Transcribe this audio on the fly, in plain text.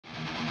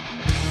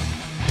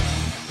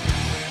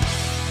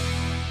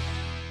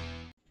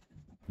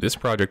This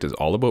project is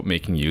all about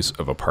making use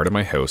of a part of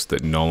my house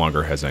that no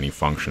longer has any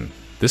function.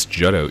 This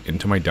jut out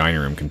into my dining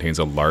room contains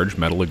a large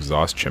metal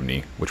exhaust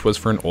chimney, which was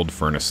for an old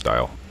furnace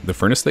style. The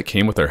furnace that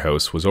came with our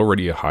house was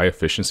already a high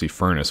efficiency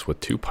furnace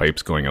with 2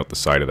 pipes going out the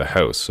side of the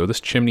house, so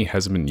this chimney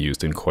hasn't been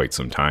used in quite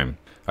some time.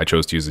 I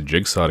chose to use a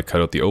jigsaw to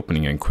cut out the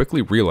opening and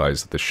quickly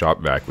realized that the shop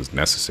vac was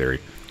necessary.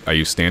 I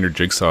used standard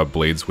jigsaw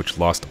blades which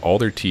lost all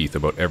their teeth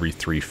about every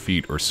 3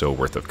 feet or so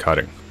worth of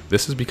cutting.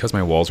 This is because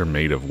my walls are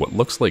made of what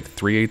looks like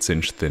 3/8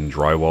 inch thin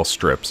drywall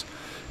strips,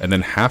 and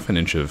then half an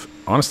inch of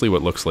honestly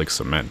what looks like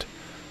cement.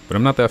 But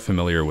I'm not that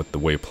familiar with the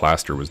way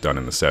plaster was done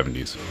in the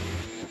 70s.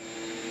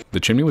 The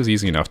chimney was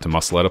easy enough to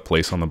muscle out a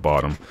place on the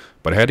bottom,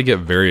 but I had to get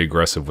very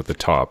aggressive with the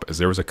top as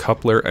there was a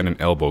coupler and an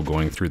elbow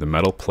going through the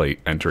metal plate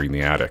entering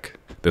the attic.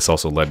 This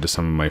also led to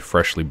some of my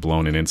freshly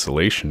blown in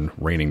insulation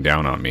raining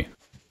down on me.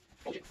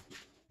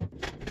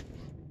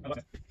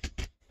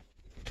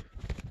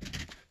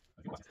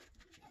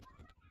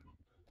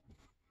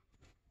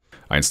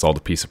 I installed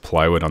a piece of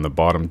plywood on the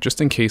bottom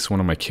just in case one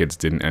of my kids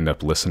didn't end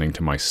up listening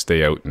to my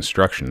stay out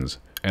instructions,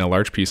 and a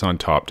large piece on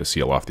top to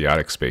seal off the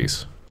attic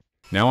space.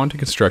 Now on to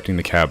constructing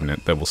the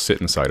cabinet that will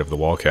sit inside of the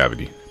wall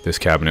cavity. This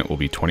cabinet will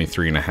be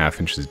 23.5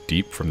 inches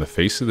deep from the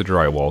face of the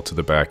drywall to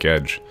the back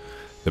edge.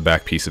 The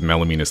back piece of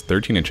melamine is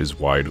 13 inches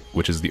wide,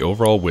 which is the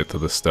overall width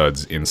of the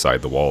studs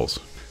inside the walls.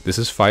 This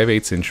is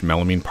 5/8 inch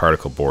melamine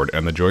particle board,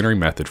 and the joinery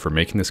method for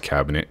making this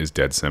cabinet is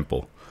dead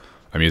simple.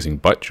 I'm using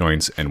butt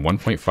joints and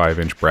 1.5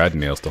 inch brad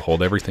nails to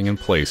hold everything in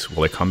place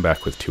while I come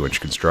back with 2 inch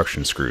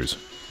construction screws.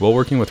 While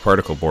working with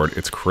particle board,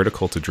 it's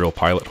critical to drill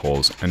pilot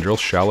holes and drill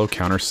shallow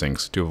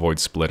countersinks to avoid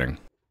splitting.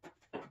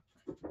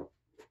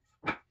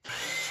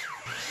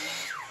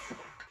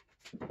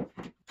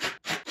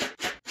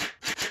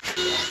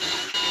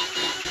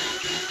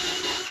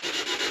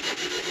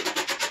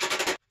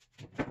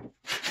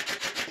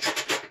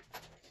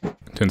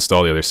 To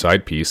install the other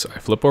side piece, I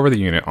flip over the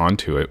unit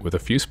onto it with a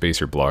few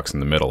spacer blocks in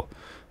the middle.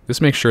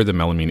 This makes sure the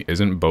melamine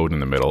isn't bowed in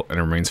the middle and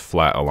remains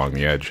flat along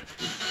the edge.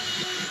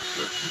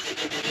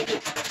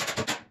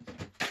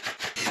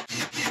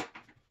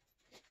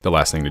 The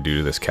last thing to do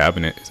to this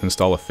cabinet is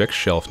install a fixed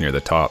shelf near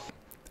the top.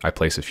 I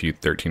place a few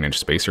 13 inch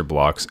spacer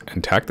blocks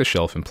and tack the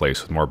shelf in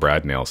place with more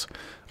brad nails.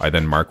 I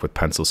then mark with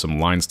pencil some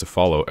lines to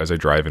follow as I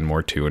drive in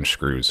more 2 inch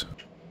screws.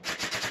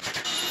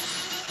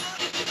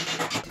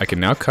 I can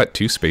now cut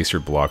 2 spacer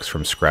blocks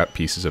from scrap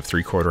pieces of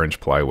 3/4 inch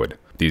plywood.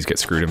 These get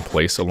screwed in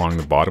place along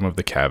the bottom of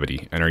the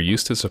cavity and are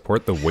used to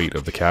support the weight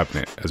of the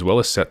cabinet, as well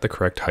as set the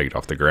correct height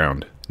off the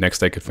ground.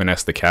 Next, I could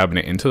finesse the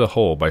cabinet into the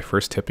hole by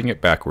first tipping it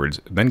backwards,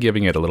 then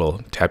giving it a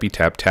little tappy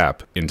tap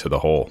tap into the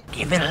hole.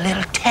 Give it a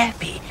little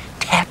tappy,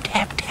 tap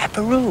tap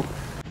taparoo.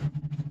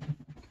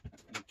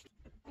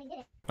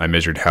 I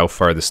measured how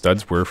far the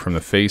studs were from the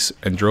face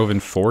and drove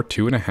in 4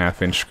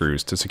 2.5 inch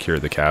screws to secure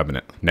the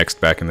cabinet. Next,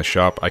 back in the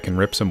shop, I can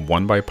rip some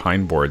 1x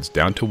pine boards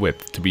down to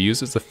width to be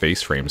used as the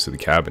face frames of the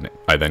cabinet.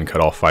 I then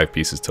cut all 5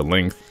 pieces to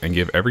length and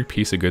give every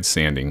piece a good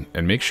sanding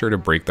and make sure to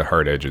break the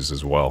hard edges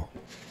as well.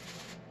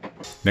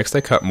 Next, I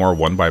cut more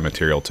 1x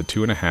material to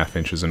 2.5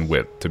 inches in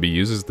width to be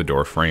used as the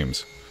door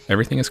frames.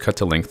 Everything is cut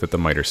to length at the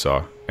miter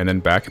saw, and then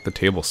back at the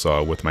table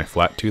saw with my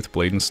flat tooth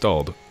blade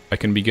installed, I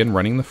can begin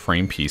running the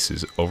frame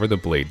pieces over the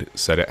blade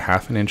set at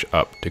 1/2 inch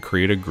up to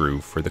create a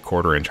groove for the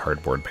 1/4 inch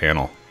hardboard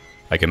panel.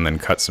 I can then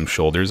cut some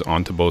shoulders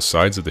onto both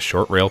sides of the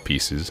short rail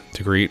pieces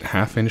to create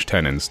 1/2 inch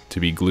tenons to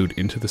be glued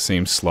into the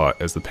same slot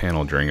as the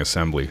panel during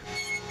assembly.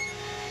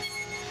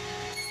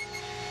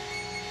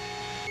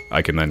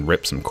 I can then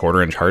rip some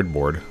 1/4 inch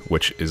hardboard,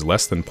 which is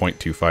less than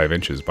 0.25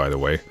 inches by the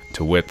way,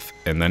 to width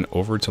and then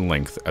over to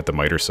length at the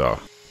miter saw.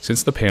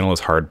 Since the panel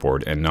is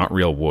hardboard and not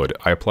real wood,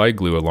 I apply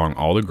glue along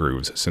all the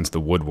grooves since the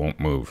wood won't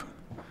move.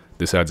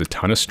 This adds a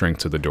ton of strength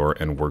to the door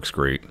and works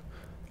great.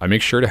 I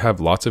make sure to have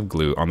lots of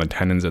glue on the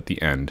tenons at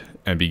the end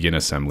and begin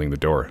assembling the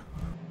door.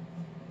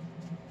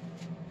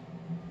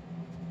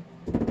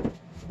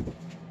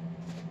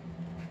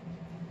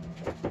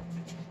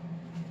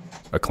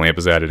 A clamp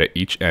is added at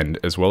each end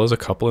as well as a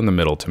couple in the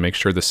middle to make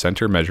sure the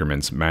center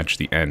measurements match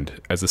the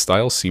end, as the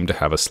styles seem to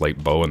have a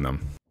slight bow in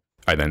them.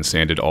 I then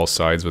sanded all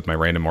sides with my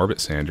random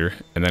orbit sander,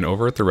 and then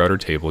over at the router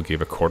table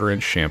gave a 1/4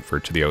 inch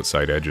chamfer to the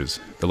outside edges.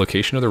 The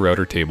location of the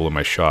router table in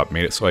my shop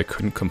made it so I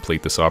couldn't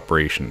complete this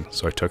operation,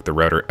 so I took the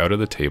router out of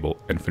the table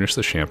and finished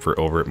the chamfer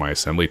over at my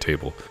assembly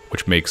table,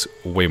 which makes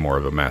way more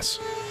of a mess.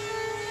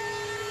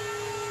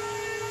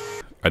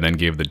 I then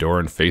gave the door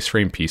and face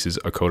frame pieces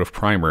a coat of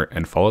primer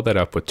and followed that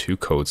up with 2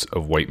 coats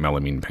of white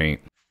melamine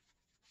paint.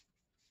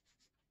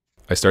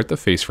 I start the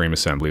face frame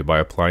assembly by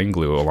applying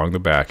glue along the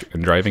back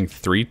and driving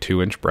 3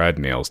 2-inch brad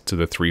nails to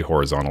the 3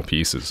 horizontal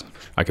pieces.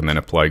 I can then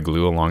apply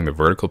glue along the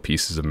vertical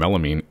pieces of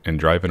melamine and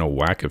drive in a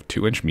whack of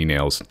 2-inch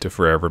me-nails to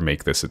forever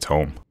make this its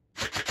home.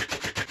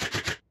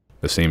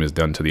 The same is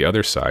done to the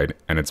other side,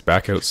 and it's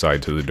back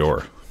outside to the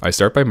door. I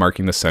start by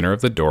marking the center of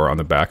the door on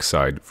the back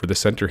side for the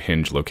center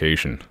hinge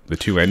location. The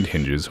 2 end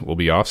hinges will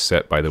be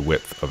offset by the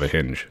width of a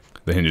hinge.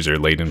 The hinges are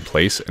laid in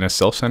place and a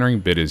self-centering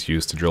bit is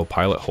used to drill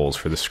pilot holes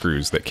for the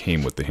screws that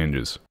came with the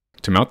hinges.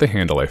 To mount the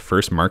handle, I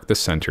first mark the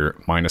center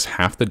minus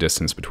half the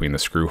distance between the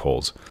screw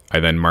holes. I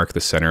then mark the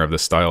center of the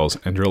stiles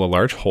and drill a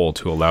large hole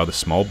to allow the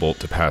small bolt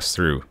to pass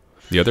through.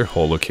 The other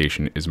hole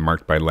location is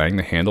marked by laying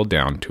the handle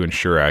down to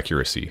ensure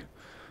accuracy.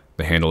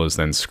 The handle is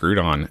then screwed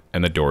on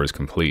and the door is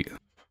complete.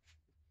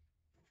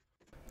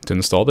 To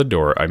install the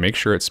door, I make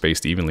sure it's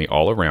spaced evenly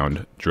all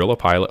around, drill a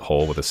pilot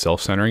hole with a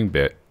self-centering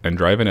bit, and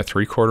drive in a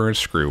 3/4 inch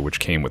screw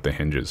which came with the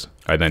hinges.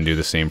 I then do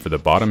the same for the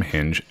bottom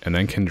hinge and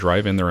then can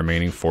drive in the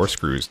remaining 4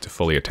 screws to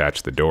fully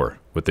attach the door.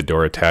 With the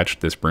door attached,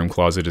 this broom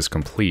closet is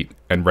complete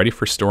and ready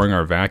for storing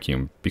our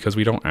vacuum because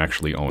we don't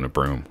actually own a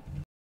broom.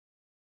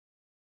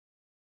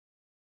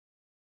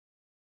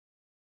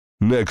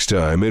 Next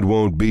time it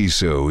won't be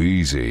so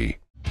easy.